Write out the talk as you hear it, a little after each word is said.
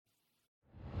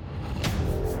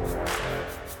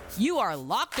You are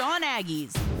Locked On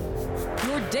Aggies,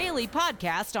 your daily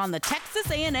podcast on the Texas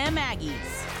A&M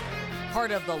Aggies.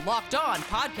 Part of the Locked On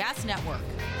Podcast Network,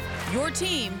 your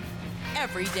team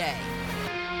every day.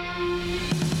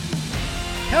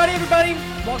 Howdy, everybody.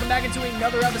 Welcome back into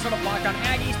another episode of Locked On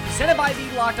Aggies, presented by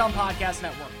the Locked On Podcast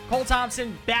Network. Cole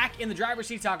Thompson back in the driver's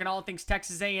seat talking all things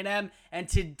Texas A&M. And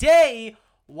today,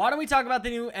 why don't we talk about the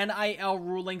new NIL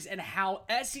rulings and how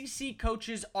SEC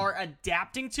coaches are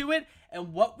adapting to it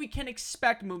and what we can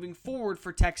expect moving forward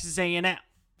for Texas A&M.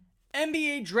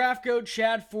 NBA draft coach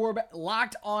Chad Forbes,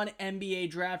 Locked On NBA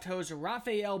draft host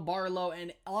Rafael Barlow,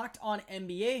 and Locked On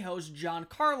NBA host John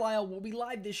Carlisle will be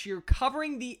live this year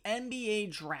covering the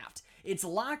NBA draft. It's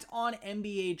Locked On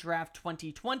NBA Draft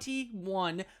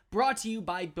 2021, brought to you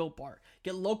by Built Bar.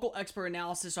 Get local expert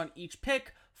analysis on each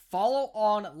pick. Follow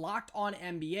on Locked On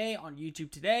NBA on YouTube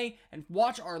today and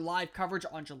watch our live coverage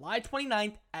on July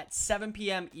 29th at 7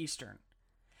 p.m. Eastern.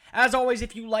 As always,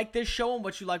 if you like this show and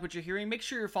what you're hearing, make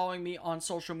sure you're following me on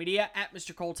social media at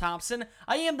Mr. Cole Thompson.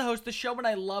 I am the host of the show and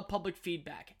I love public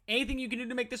feedback. Anything you can do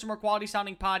to make this a more quality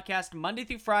sounding podcast Monday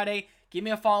through Friday, give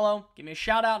me a follow, give me a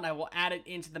shout out, and I will add it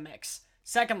into the mix.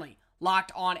 Secondly,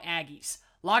 Locked On Aggies.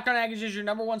 Locked On Aggies is your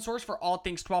number one source for all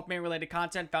things 12th man related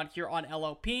content found here on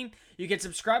LOP. You can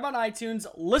subscribe on iTunes,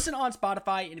 listen on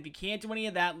Spotify, and if you can't do any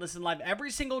of that, listen live every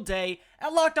single day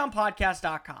at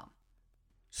LockedOnPodcast.com.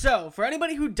 So, for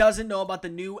anybody who doesn't know about the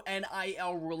new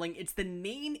NIL ruling, it's the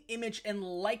name, image, and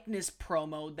likeness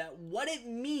promo that what it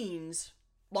means,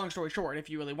 long story short, if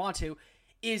you really want to,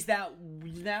 is that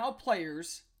now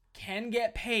players can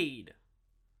get paid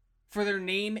for their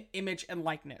name, image, and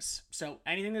likeness. So,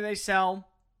 anything that they sell,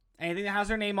 anything that has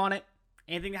their name on it,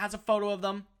 anything that has a photo of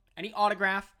them, any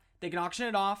autograph, they can auction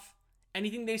it off.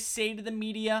 Anything they say to the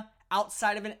media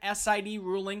outside of an SID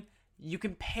ruling, you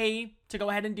can pay to go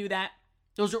ahead and do that.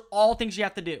 Those are all things you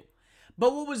have to do.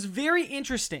 But what was very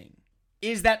interesting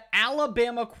is that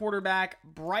Alabama quarterback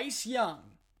Bryce Young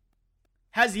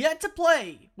has yet to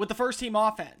play with the first team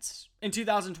offense in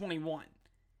 2021.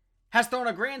 Has thrown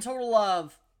a grand total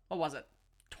of,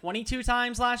 22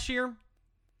 times last year?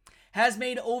 Has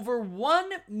made over $1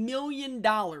 million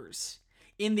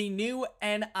in the new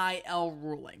NIL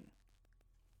ruling.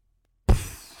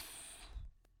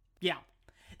 Yeah,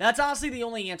 that's honestly the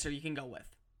only answer you can go with.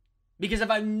 Because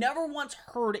if I've never once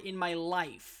heard in my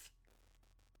life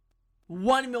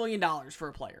 $1 million for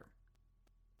a player,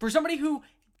 for somebody who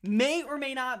may or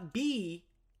may not be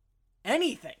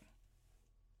anything,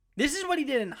 this is what he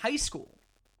did in high school.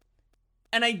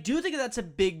 And I do think that's a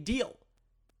big deal.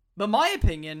 But my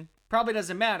opinion probably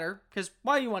doesn't matter, because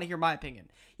why do you want to hear my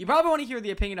opinion? You probably want to hear the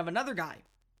opinion of another guy.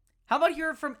 How about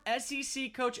hearing from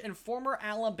SEC coach and former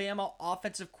Alabama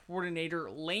offensive coordinator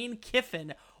Lane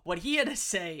Kiffin, what he had to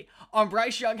say on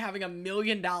Bryce Young having $1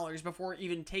 million before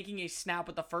even taking a snap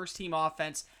with the first team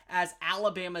offense as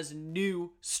Alabama's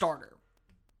new starter.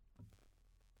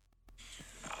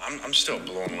 I'm still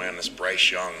blown away on this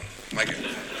Bryce Young. Like,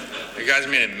 you guys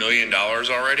made $1 million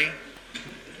already?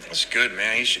 That's good,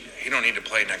 man. He don't need to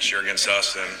play next year against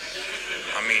us. And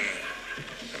I mean,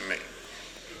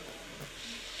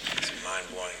 it's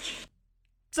mind-blowing.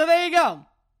 So there you go.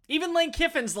 Even Lane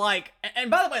Kiffin's like,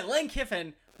 and by the way, Lane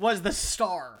Kiffin was the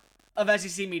star of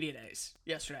SEC Media Days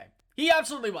yesterday. He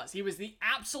absolutely was. He was the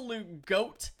absolute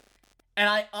GOAT. And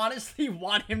I honestly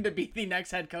want him to be the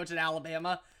next head coach at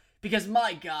Alabama. Because,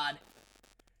 my God,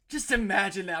 just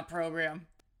imagine that program.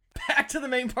 Back to the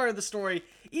main part of the story.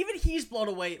 Even he's blown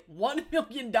away. $1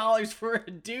 million for a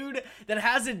dude that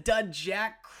hasn't done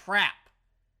jack crap.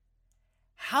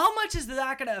 How much is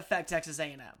that going to affect Texas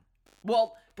A&M?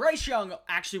 Well, Bryce Young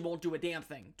actually won't do a damn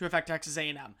thing to affect Texas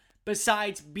A&M.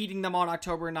 Besides beating them on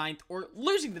October 9th or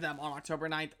losing to them on October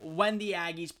 9th when the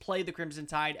Aggies play the Crimson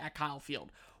Tide at Kyle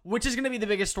Field, which is going to be the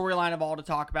biggest storyline of all to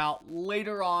talk about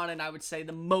later on, and I would say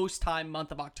the most time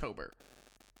month of October.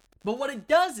 But what it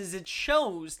does is it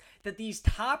shows that these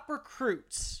top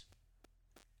recruits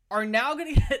are now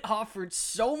going to get offered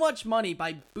so much money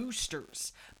by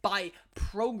boosters, by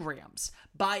programs,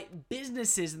 by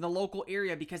businesses in the local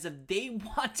area because if they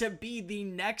want to be the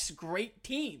next great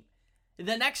team,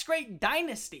 the next great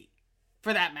dynasty,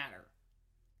 for that matter.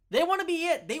 They want to be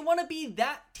it. They want to be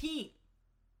that team.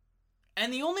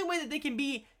 And the only way that they can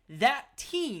be that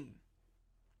team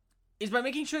is by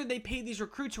making sure that they pay these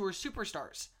recruits who are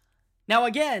superstars. Now,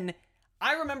 again,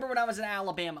 I remember when I was in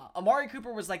Alabama, Amari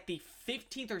Cooper was like the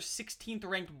 15th or 16th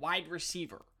ranked wide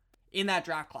receiver in that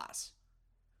draft class.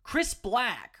 Chris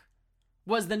Black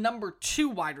was the number 2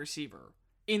 wide receiver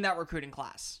in that recruiting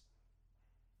class.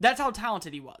 That's how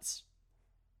talented he was.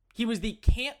 He was the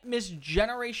can't-miss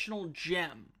generational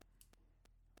gem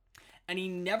and he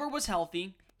never was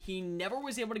healthy. He never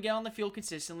was able to get on the field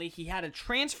consistently. He had a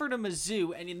transfer to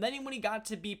Mizzou, and then when he got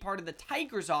to be part of the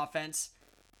Tigers offense,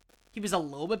 he was a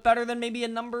little bit better than maybe a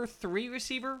number 3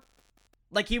 receiver.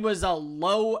 Like he was a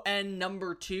low-end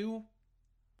number 2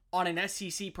 on an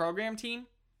SEC program team.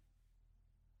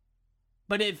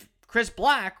 But if Chris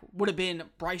Black would have been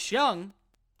Bryce Young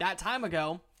that time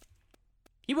ago,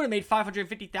 he would have made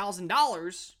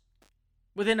 $550,000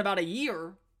 within about a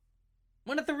year.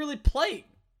 Wouldn't have to really play.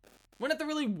 Wouldn't have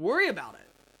to really worry about it.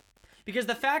 Because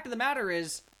the fact of the matter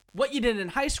is, what you did in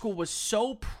high school was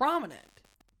so prominent.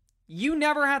 You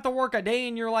never have to work a day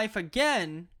in your life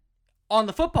again on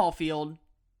the football field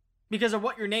because of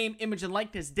what your name, image, and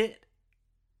likeness did.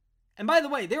 And by the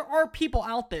way, there are people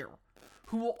out there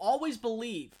who will always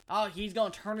believe, oh, he's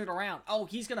going to turn it around. Oh,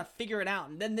 he's going to figure it out.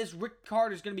 And then this Rick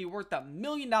Carter is going to be worth $1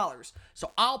 million.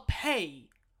 So I'll pay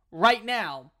right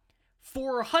now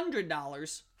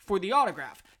 $400 for the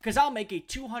autograph because I'll make a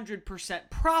 200%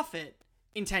 profit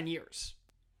in 10 years.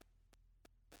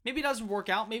 Maybe it doesn't work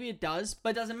out. Maybe it does,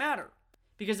 but it doesn't matter.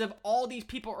 Because if all these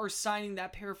people are signing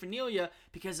that paraphernalia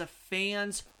because the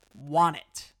fans want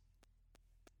it.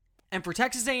 And for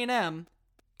Texas A&M,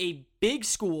 a big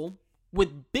school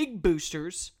with big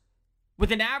boosters,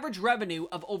 with an average revenue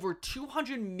of over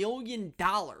 $200 million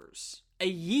a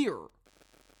year,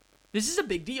 this is a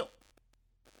big deal.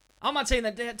 I'm not saying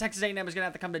that Texas A&M is going to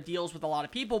have to come to deals with a lot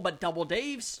of people, but Double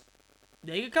Dave's,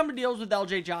 they could come to deals with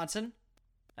LJ Johnson.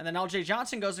 And then LJ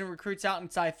Johnson goes and recruits out in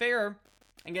Cy-Fair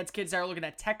and gets kids that are looking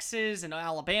at Texas and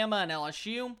Alabama and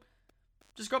LSU.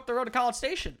 Just go up the road to College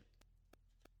Station.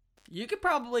 You could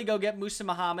probably go get Musa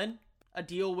Muhammad a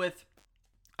deal with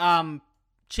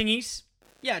Chingiz.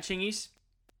 Yeah, Chingiz.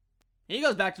 He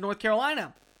goes back to North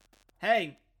Carolina.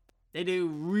 Hey, they do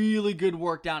really good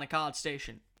work down at College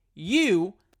Station.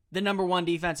 You, the number 1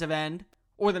 defensive end,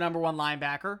 or the number 1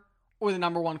 linebacker, or the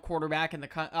number 1 quarterback in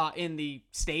the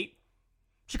state,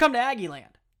 should come to Aggie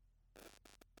Land.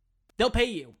 They'll pay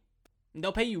you. And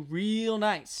they'll pay you real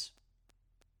nice.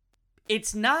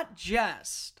 It's not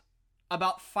just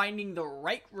about finding the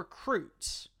right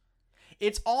recruits.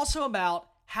 It's also about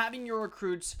having your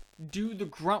recruits do the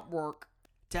grunt work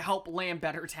to help land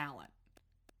better talent.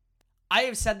 I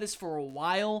have said this for a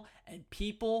while, and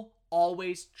people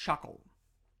always chuckle.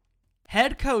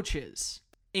 Head coaches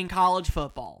in college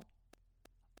football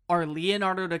are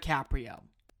Leonardo DiCaprio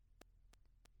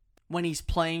when he's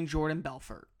playing Jordan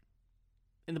Belfort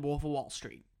in The Wolf of Wall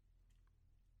Street.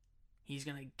 He's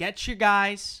going to get you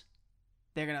guys.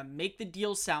 They're going to make the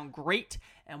deal sound great,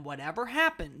 and whatever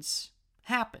happens,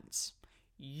 happens.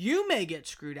 You may get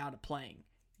screwed out of playing.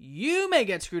 You may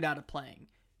get screwed out of playing.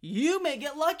 You may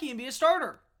get lucky and be a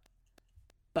starter.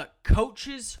 But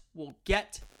coaches will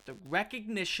get the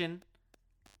recognition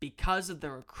because of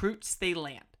the recruits they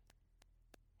land.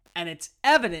 And it's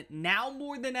evident now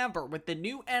more than ever with the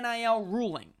new NIL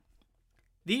ruling.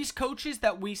 These coaches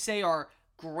that we say are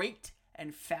great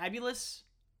and fabulous,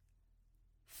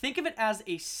 think of it as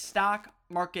a stock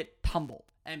market tumble.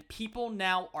 And people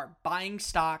now are buying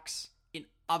stocks in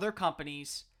other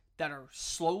companies that are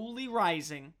slowly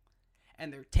rising,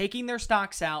 and they're taking their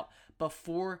stocks out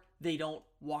before they don't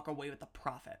walk away with a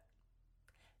profit.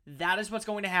 That is what's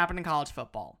going to happen in college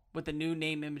football with the new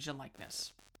name, image, and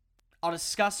likeness. I'll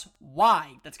discuss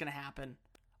why that's going to happen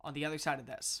on the other side of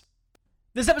this.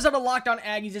 This episode of Locked On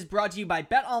Aggies is brought to you by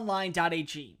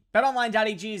BetOnline.ag.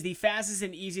 BetOnline.ag is the fastest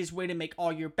and easiest way to make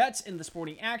all your bets in the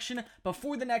sporting action.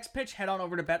 Before the next pitch, head on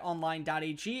over to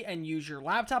BetOnline.ag and use your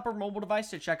laptop or mobile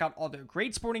device to check out all their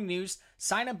great sporting news,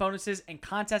 sign-up bonuses, and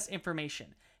contest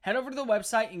information. Head over to the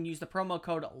website and use the promo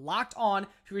code LOCKEDON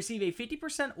to receive a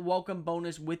 50% welcome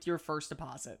bonus with your first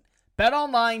deposit.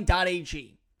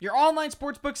 BetOnline.ag, your online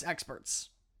sportsbooks experts.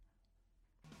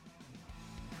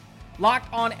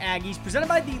 Locked On Aggies, presented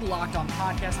by the Locked On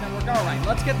Podcast Network. All right,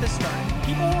 let's get this started.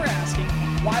 People were asking,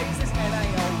 why is this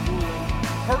NIL ruling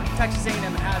hurt Texas A&M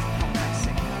and hasn't helped Texas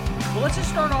A&M? Well, let's just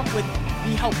start off with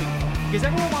the helping part, because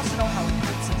everyone wants to know how it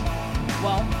hurts it.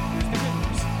 Well, here's the good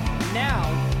news. Now,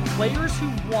 players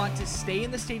who want to stay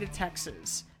in the state of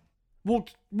Texas will,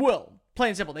 plain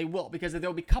and simple, they will, because there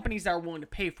will be companies that are willing to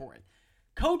pay for it.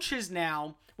 Coaches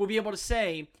now will be able to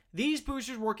say, these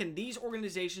boosters work in these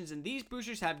organizations and these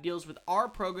boosters have deals with our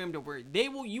program to where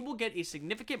you will get a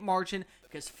significant margin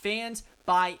because fans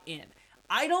buy in.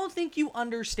 I don't think you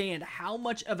understand how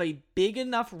much of a big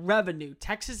enough revenue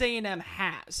Texas A&M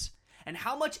has and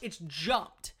how much it's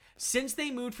jumped since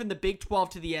they moved from the Big 12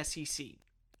 to the SEC.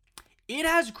 It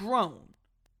has grown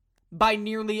by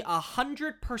nearly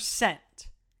 100%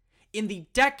 in the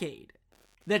decade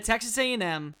that Texas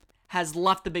A&M has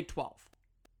left the Big 12.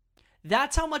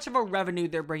 That's how much of a revenue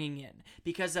they're bringing in,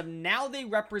 because of now they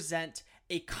represent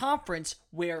a conference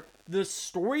where the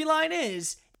storyline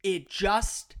is it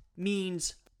just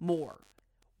means more.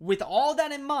 With all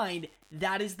that in mind,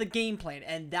 that is the game plan,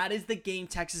 and that is the game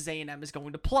Texas A&M is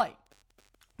going to play.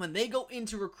 When they go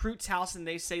into recruits' house and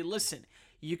they say, listen,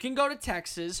 you can go to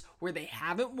Texas where they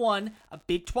haven't won a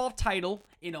Big 12 title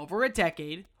in over a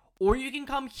decade, or you can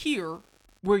come here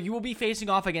where you will be facing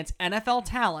off against NFL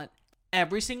talent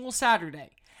every single Saturday.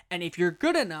 And if you're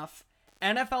good enough,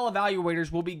 NFL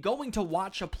evaluators will be going to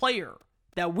watch a player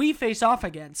that we face off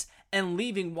against and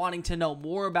leaving wanting to know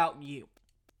more about you.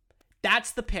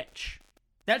 That's the pitch.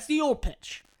 That's the old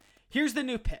pitch. Here's the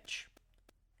new pitch.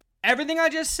 Everything I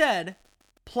just said,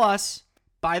 plus,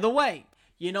 by the way,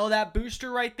 you know that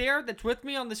booster right there that's with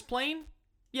me on this plane?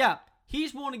 Yeah,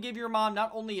 he's willing to give your mom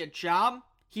not only a job,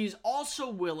 he's also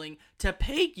willing to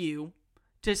pay you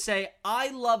to say, I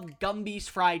love Gumby's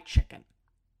Fried Chicken.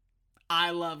 I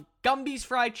love Gumby's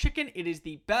Fried Chicken. It is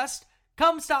the best.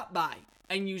 Come stop by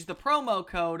and use the promo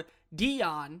code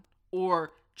Dion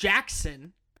or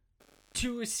Jackson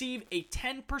to receive a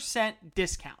 10%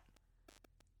 discount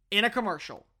in a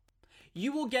commercial.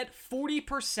 You will get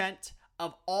 40%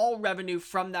 of all revenue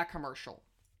from that commercial.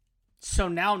 So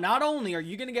now not only are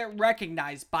you going to get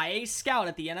recognized by a scout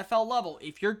at the NFL level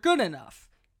if you're good enough,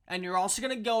 and you're also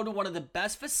going to go to one of the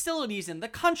best facilities in the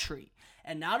country.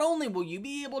 And not only will you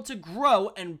be able to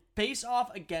grow and face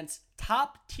off against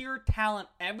top tier talent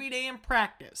every day in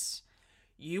practice,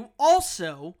 you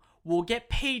also will get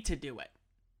paid to do it.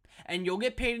 And you'll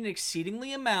get paid an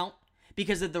exceedingly amount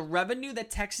because of the revenue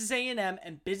that Texas A&M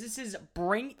and businesses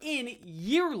bring in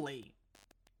yearly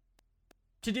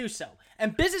to do so.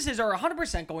 And businesses are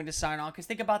 100% going to sign on because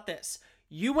think about this.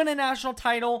 You win a national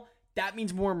title, that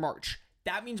means more merch.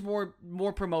 That means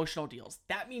more promotional deals.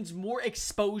 That means more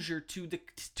exposure to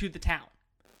the town.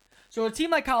 So a team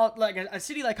like a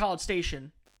city like College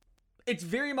Station, it's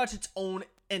very much its own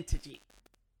entity.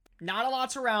 Not a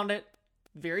lot's around it,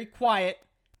 very quiet,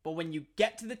 but when you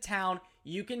get to the town,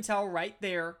 you can tell right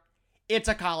there, it's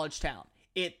a college town.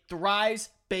 It thrives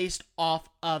based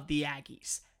off of the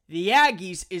Aggies. The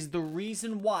Aggies is the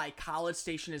reason why College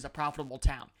Station is a profitable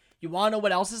town. You want to know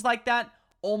what else is like that?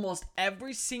 Almost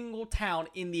every single town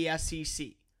in the SEC.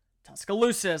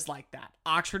 Tuscaloosa is like that.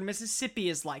 Oxford, Mississippi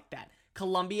is like that.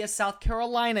 Columbia, South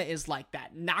Carolina is like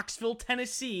that. Knoxville,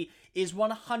 Tennessee is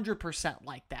 100%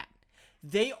 like that.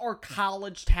 They are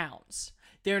college towns.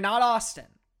 They're not Austin.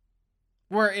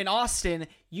 Where in Austin,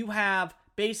 you have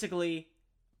basically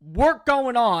work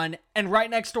going on, and right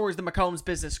next door is the McCombs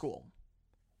Business School.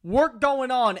 Work going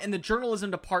on, and the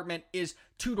journalism department is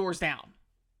 2 doors down.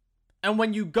 And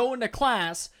when you go into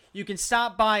class, you can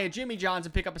stop by a Jimmy John's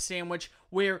and pick up a sandwich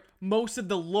where most of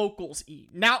the locals eat,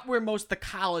 not where most of the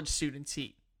college students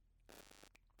eat.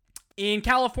 In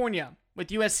California, with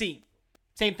USC,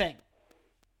 same thing.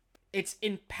 It's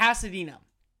in Pasadena.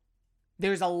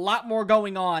 There's a lot more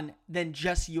going on than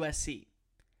just USC.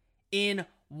 In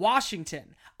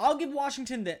Washington, I'll give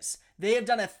Washington this. They have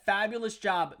done a fabulous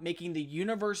job making the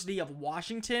University of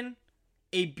Washington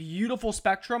a beautiful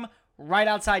spectrum right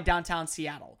outside downtown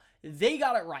Seattle. They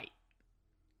got it right.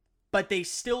 But they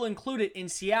still include it in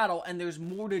Seattle, and there's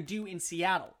more to do in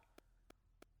Seattle.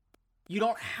 You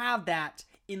don't have that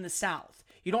in the South.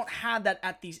 You don't have that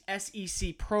at these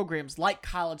SEC programs like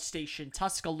College Station,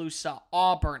 Tuscaloosa,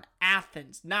 Auburn,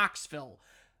 Athens, Knoxville,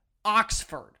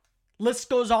 Oxford. List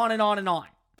goes on and on and on.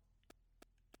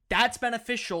 That's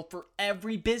beneficial for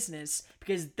every business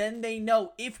because then they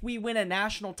know if we win a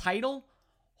national title,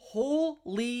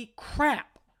 holy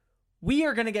crap, we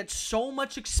are going to get so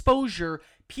much exposure,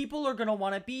 people are going to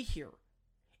want to be here.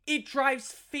 It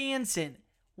drives fans in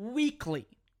weekly.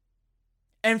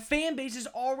 And fan bases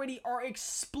already are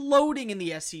exploding in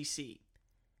the SEC.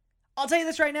 I'll tell you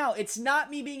this right now, it's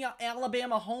not me being an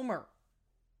Alabama homer.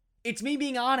 It's me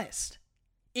being honest.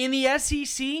 In the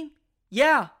SEC,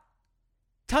 yeah,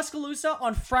 Tuscaloosa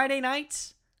on Friday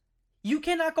nights, you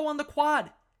cannot go on the quad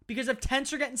because of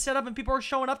tents are getting set up and people are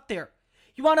showing up there.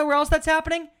 You want to know where else that's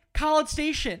happening? College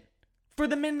Station for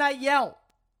the Midnight Yell.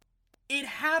 It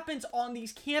happens on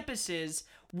these campuses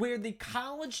where the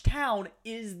college town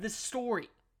is the story.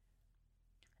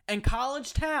 And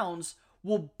college towns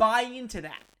will buy into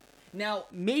that. Now,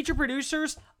 major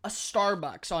producers, a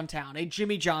Starbucks on town, a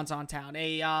Jimmy John's on town,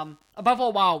 a Buffalo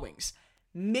Wild Wings,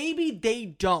 maybe they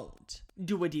don't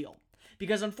do a deal.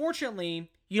 Because unfortunately,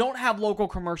 you don't have local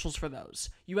commercials for those.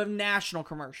 You have national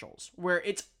commercials where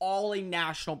it's all a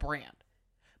national brand.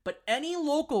 But any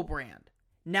local brand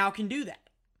now can do that.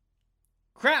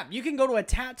 Crap, you can go to a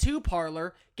tattoo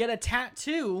parlor, get a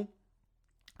tattoo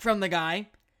from the guy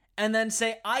and then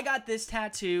say, I got this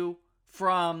tattoo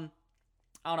from,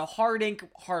 I don't know, Hard Ink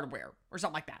Hardware or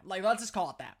something like that. Like, let's just call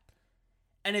it that.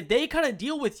 And if they kind of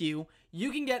deal with you,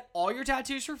 you can get all your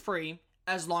tattoos for free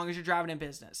as long as you're driving in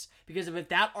business. Because if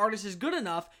that artist is good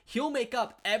enough, he'll make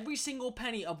up every single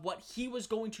penny of what he was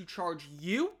going to charge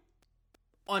you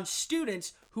on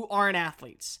students who aren't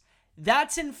athletes.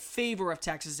 That's in favor of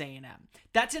Texas A&M.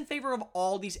 That's in favor of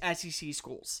all these SEC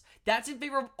schools. That's in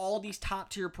favor of all these top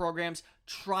tier programs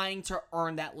trying to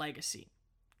earn that legacy,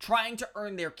 trying to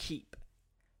earn their keep.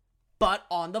 But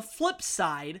on the flip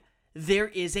side, there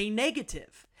is a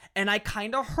negative. And I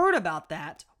kind of heard about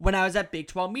that when I was at Big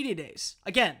 12 Media Days.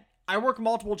 Again, I work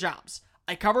multiple jobs.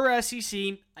 I cover SEC,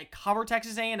 I cover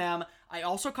Texas A&M, I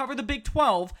also cover the Big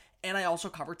 12, and I also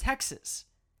cover Texas.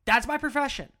 That's my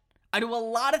profession. I do a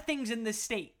lot of things in this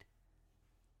state.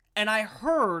 And I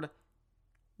heard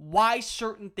why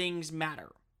certain things matter.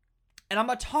 And I'm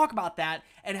going to talk about that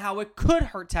and how it could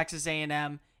hurt Texas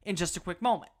A&M in just a quick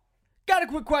moment. Got a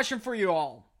quick question for you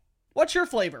all. What's your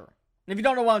flavor? And if you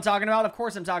don't know what I'm talking about, of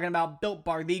course I'm talking about Built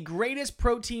Bar, the greatest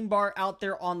protein bar out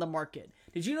there on the market.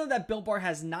 Did you know that Built Bar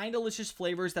has 9 delicious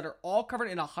flavors that are all covered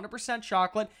in 100%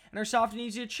 chocolate and are soft and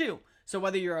easy to chew? So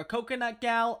whether you're a coconut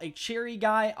gal, a cherry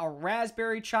guy, a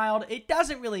raspberry child, it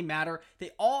doesn't really matter.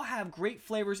 They all have great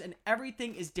flavors and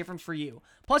everything is different for you.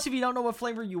 Plus, if you don't know what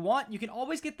flavor you want, you can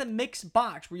always get the mix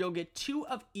box where you'll get 2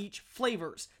 of each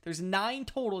flavors. There's 9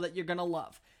 total that you're going to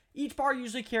love. Each bar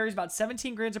usually carries about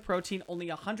 17 grams of protein, only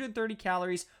 130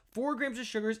 calories, 4 grams of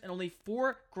sugars, and only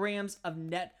 4 grams of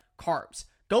net carbs.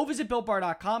 Go visit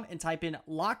BuiltBar.com and type in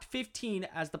LOCKED15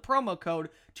 as the promo code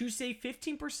to save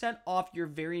 15% off your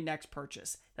very next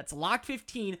purchase. That's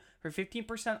LOCKED15 for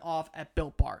 15% off at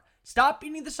Built Bar. Stop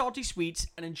eating the salty sweets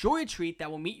and enjoy a treat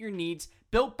that will meet your needs.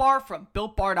 Built Bar from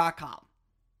BuiltBar.com.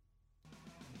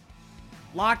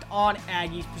 Locked On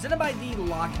Aggies, presented by the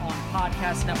Locked On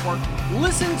Podcast Network.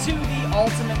 Listen to the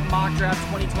Ultimate Mock Draft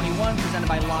 2021, presented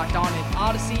by Locked On and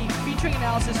Odyssey, featuring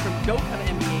analysis from GOAT of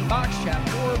NBA Box, Chad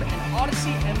Orb, and Odyssey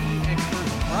NBA expert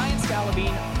Brian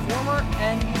Scalabine, former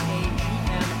NBA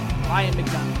GM Ryan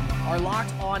McDonough. Our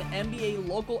Locked On NBA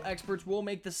local experts will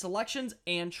make the selections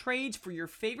and trades for your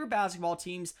favorite basketball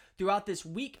teams throughout this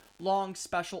week-long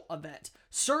special event.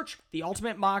 Search the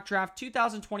Ultimate Mock Draft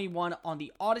 2021 on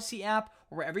the Odyssey app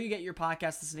or wherever you get your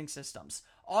podcast listening systems.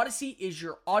 Odyssey is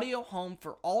your audio home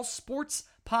for all sports,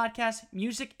 podcasts,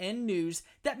 music, and news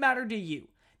that matter to you.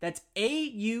 That's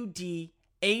AUDACY,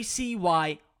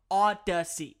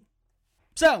 Odyssey.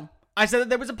 So, I said that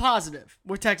there was a positive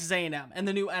with Texas A&M and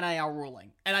the new NIL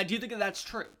ruling, and I do think that that's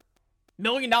true. $1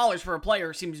 million for a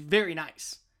player seems very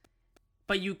nice,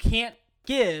 but you can't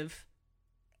give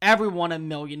everyone $1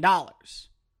 million.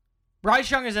 Bryce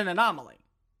Young is an anomaly.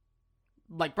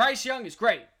 Like, Bryce Young is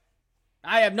great.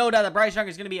 I have no doubt that Bryce Young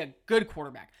is going to be a good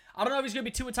quarterback. I don't know if he's going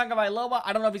to be Tua Tagovailoa.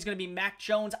 I don't know if he's going to be Mac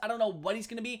Jones. I don't know what he's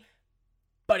going to be,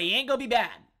 but he ain't going to be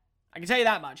bad. I can tell you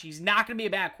that much. He's not going to be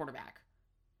a bad quarterback.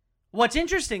 What's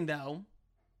interesting, though,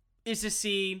 is to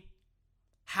see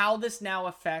how this now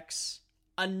affects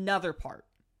another part.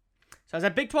 So I was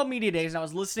at Big 12 Media Days, and I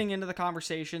was listening into the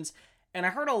conversations, and I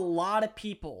heard a lot of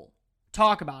people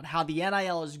talk about how the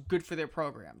NIL is good for their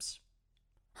programs.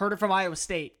 Heard it from Iowa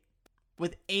State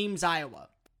with Ames, Iowa.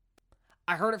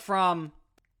 I heard it from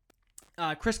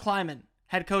Chris Kleiman,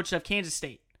 head coach of Kansas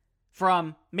State,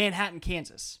 from Manhattan,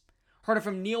 Kansas. Heard it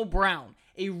from Neil Brown,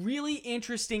 a really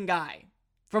interesting guy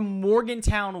from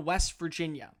Morgantown, West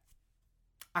Virginia.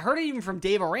 I heard it even from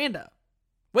Dave Aranda,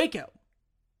 Waco,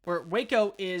 where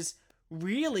Waco is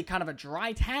really kind of a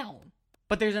dry town.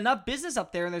 But there's enough business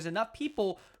up there and there's enough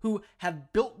people who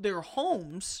have built their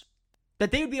homes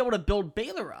that they would be able to build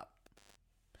Baylor up.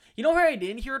 You know where I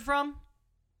didn't hear it from?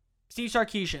 Steve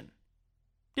Sarkisian.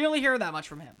 Didn't really hear that much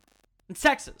from him. It's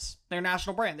Texas. They're a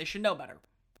national brand. They should know better.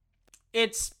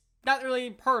 It's not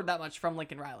really heard that much from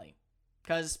Lincoln Riley.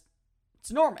 Because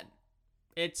it's Norman.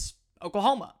 It's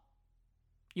Oklahoma.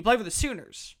 You play for the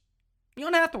Sooners. You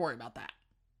don't have to worry about that.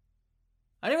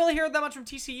 I didn't really hear that much from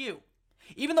TCU.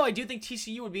 Even though I do think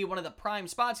TCU would be one of the prime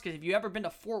spots, because if you've ever been to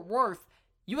Fort Worth,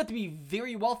 you have to be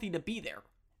very wealthy to be there.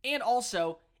 And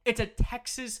also, it's a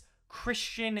Texas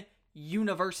Christian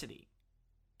university.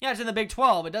 Yeah, it's in the Big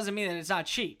 12. It doesn't mean that it's not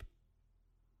cheap.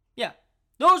 Yeah,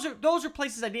 those are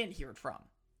places I didn't hear it from.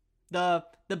 The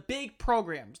big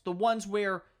programs, the ones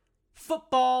where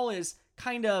football is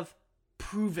kind of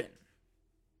proven.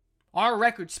 Our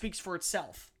record speaks for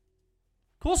itself.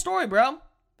 Cool story, bro.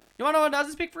 You want to know what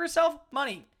doesn't speak for itself?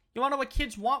 Money. You want to know what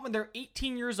kids want when they're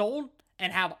 18 years old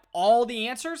and have all the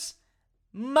answers?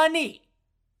 Money.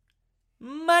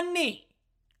 Money.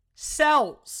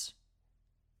 sells.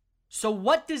 So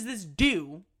what does this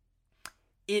do?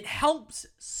 It helps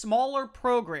smaller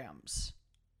programs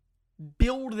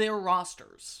build their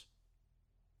rosters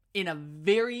in a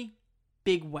very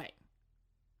big way.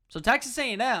 So Texas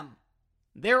A&M,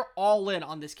 they're all in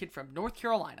on this kid from North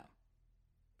Carolina.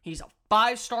 He's a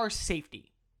 5-star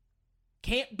safety.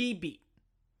 Can't be beat.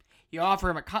 You offer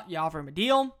him a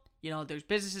deal. There's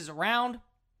businesses around.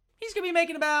 He's going to be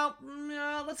making about,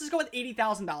 let's just go with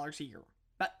 $80,000 a year.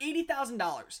 About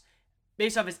 $80,000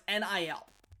 based off his NIL.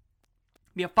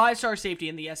 Be a 5-star safety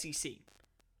in the SEC.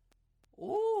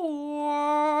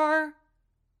 Or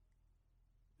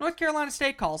North Carolina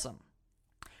State calls him.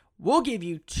 We'll give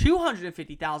you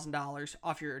 $250,000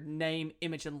 off your name,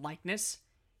 image, and likeness.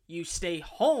 You stay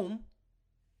home,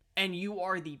 and you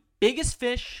are the biggest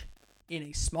fish in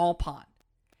a small pond.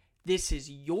 This is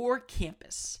your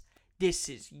campus. This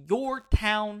is your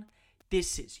town.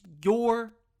 This is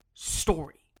your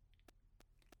story.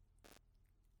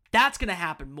 That's going to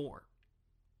happen more.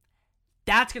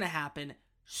 That's going to happen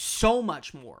so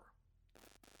much more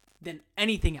than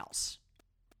anything else.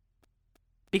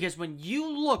 Because when you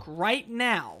look right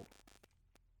now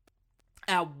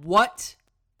at what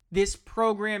this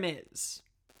program is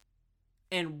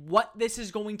and what this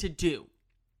is going to do,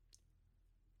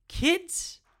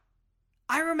 kids,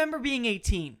 I remember being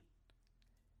 18.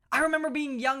 I remember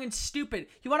being young and stupid.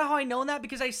 You want to know how I know that?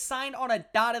 Because I signed on a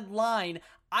dotted line.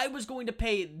 I was going to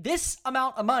pay this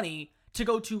amount of money to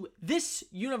go to this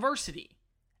university.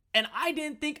 And I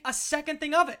didn't think a second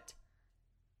thing of it.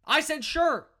 I said,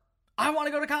 sure, I want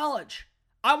to go to college.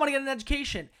 I want to get an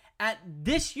education at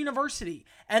this university.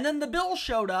 And then the bill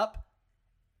showed up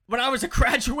when I was a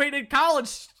graduated college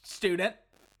student.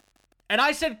 And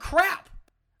I said, crap,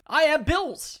 I have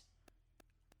bills.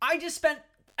 I just spent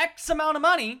X amount of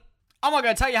money. I'm not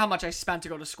going to tell you how much I spent to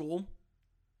go to school.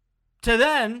 To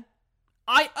then,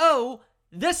 I owe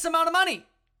this amount of money.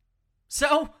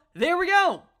 So, there we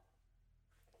go.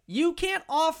 You can't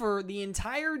offer the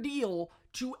entire deal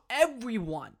to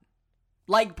everyone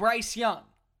like Bryce Young.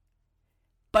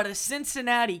 But a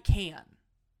Cincinnati can.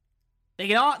 They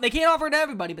can't offer it to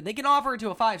everybody, but they can offer it to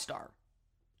a 5-star.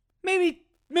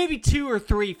 Maybe 2 or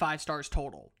 3 5-stars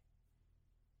total.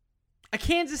 A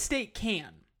Kansas State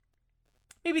can.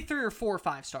 Maybe 3 or 4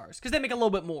 5-stars, because they make a little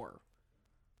bit more.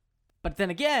 But then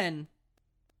again,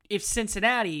 if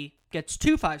Cincinnati gets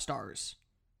 2 5-stars,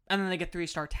 and then they get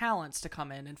 3-star talents to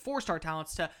come in, and 4-star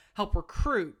talents to help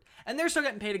recruit, and they're still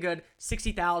getting paid a good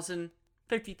 $60,000,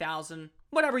 $50,000,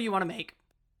 whatever you want to make.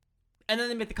 And then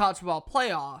they make the college football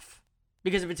playoff,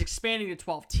 because if it's expanding to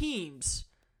 12 teams,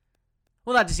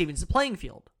 well, that just evens the playing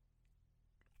field.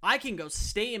 I can go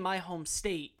stay in my home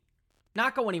state,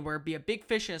 not go anywhere, be a big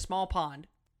fish in a small pond,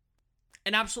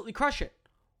 and absolutely crush it.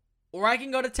 Or I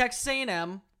can go to Texas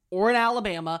A&M, or in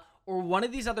Alabama, or one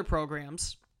of these other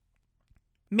programs,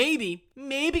 maybe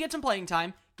get some playing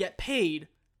time, get paid,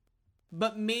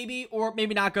 but maybe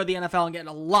not go to the NFL and get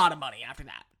a lot of money after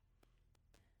that.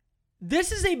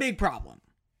 This is a big problem.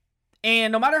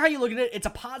 And no matter how you look at it, it's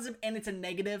a positive and it's a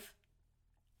negative.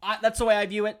 That's the way I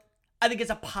view it. I think it's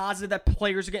a positive that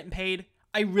players are getting paid.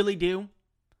 I really do.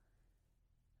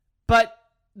 But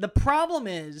the problem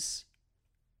is,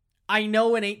 I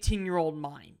know an 18-year-old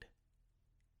mind.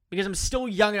 Because I'm still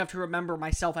young enough to remember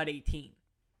myself at 18.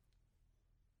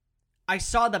 I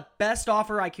saw the best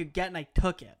offer I could get and I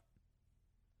took it.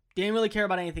 Didn't really care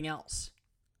about anything else.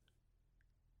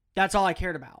 That's all I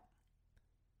cared about.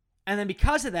 And then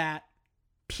because of that,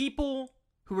 people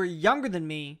who were younger than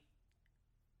me,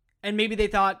 and maybe they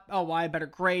thought, oh, well, I have better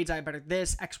grades, I have better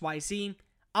this, X, Y, Z,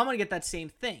 I'm going to get that same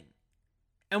thing.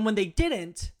 And when they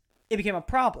didn't, it became a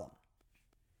problem.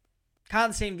 Kind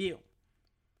of the same view.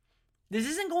 This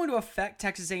isn't going to affect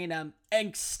Texas A&M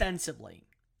extensively,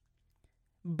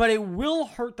 but it will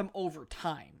hurt them over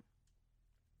time.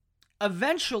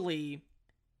 Eventually,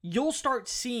 you'll start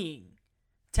seeing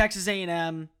Texas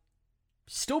A&M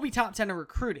still be top 10 in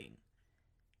recruiting,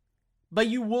 but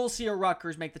you will see a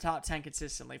Rutgers make the top 10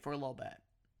 consistently for a little bit,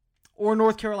 or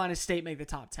North Carolina State make the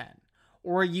top 10,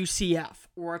 or a UCF,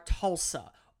 or a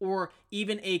Tulsa, or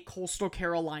even a Coastal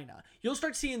Carolina. You'll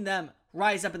start seeing them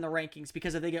rise up in the rankings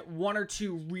because if they get 1 or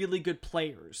 2 really good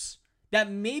players that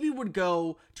maybe would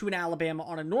go to an Alabama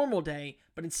on a normal day,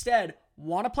 but instead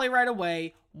want to play right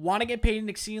away, want to get paid an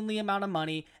exceedingly amount of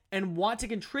money, and want to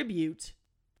contribute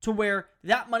to where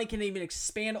that money can even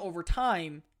expand over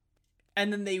time,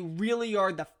 and then they really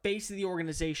are the face of the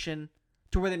organization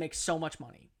to where they make so much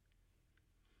money.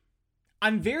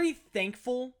 I'm very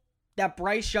thankful that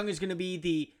Bryce Young is going to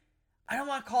be I don't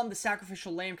want to call him the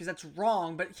sacrificial lamb because that's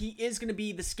wrong, but he is going to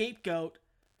be the scapegoat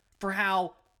for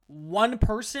how one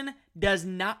person does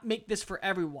not make this for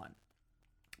everyone.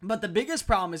 But the biggest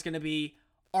problem is going to be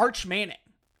Arch Manning.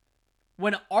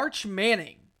 When Arch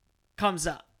Manning comes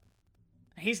up,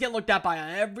 he's getting looked at by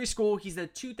every school. He's the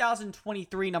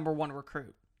 2023 number 1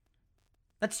 recruit.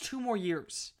 That's 2 more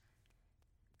years.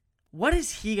 What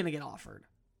is he going to get offered?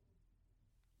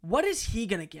 What is he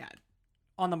going to get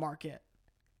on the market?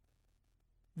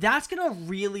 That's going to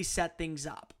really set things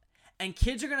up. And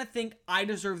kids are going to think, I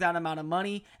deserve that amount of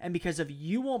money. And because if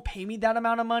you won't pay me that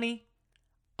amount of money,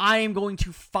 I am going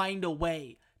to find a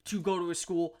way to go to a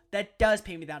school that does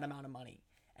pay me that amount of money.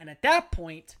 And at that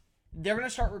point, they're going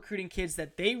to start recruiting kids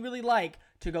that they really like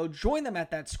to go join them at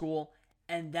that school.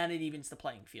 And then it evens the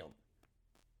playing field.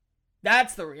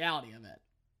 That's the reality of it.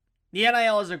 The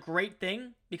NIL is a great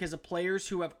thing because of players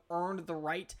who have earned the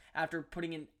right after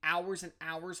putting in hours and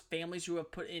hours, families who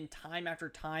have put in time after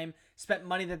time, spent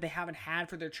money that they haven't had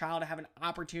for their child to have an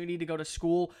opportunity to go to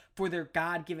school for their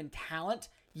God-given talent.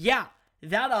 Yeah,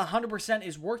 that 100%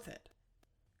 is worth it.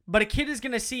 But a kid is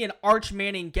going to see an Arch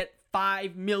Manning get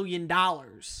 $5 million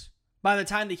by the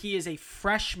time that he is a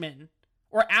freshman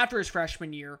or after his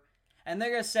freshman year, and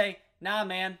they're going to say, nah,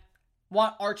 man,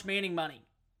 want Arch Manning money.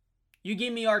 You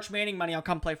give me Arch Manning money, I'll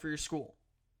come play for your school.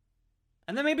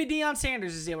 And then maybe Deion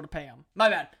Sanders is able to pay him. My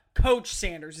bad. Coach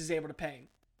Sanders is able to pay him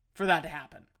for that to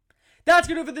happen. That's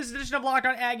going to do it for this edition of Locked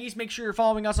On Aggies. Make sure you're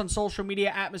following us on social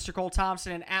media at Mr. Cole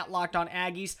Thompson and at Locked On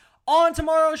Aggies. On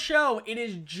tomorrow's show, it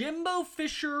is Jimbo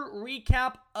Fisher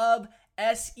recap of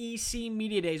SEC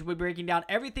Media Days. We'll be breaking down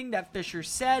everything that Fisher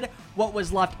said, what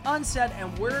was left unsaid,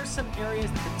 and where are some areas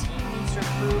that the team needs to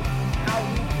improve, how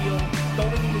we feel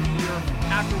going into the year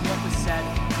after what was said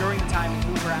during the time in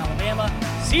Hoover,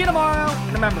 Alabama. See you tomorrow,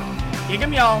 and remember, kick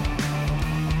 'em, y'all.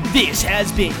 This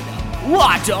has been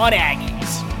Locked On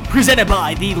Aggies, presented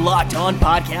by the Locked On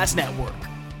Podcast Network.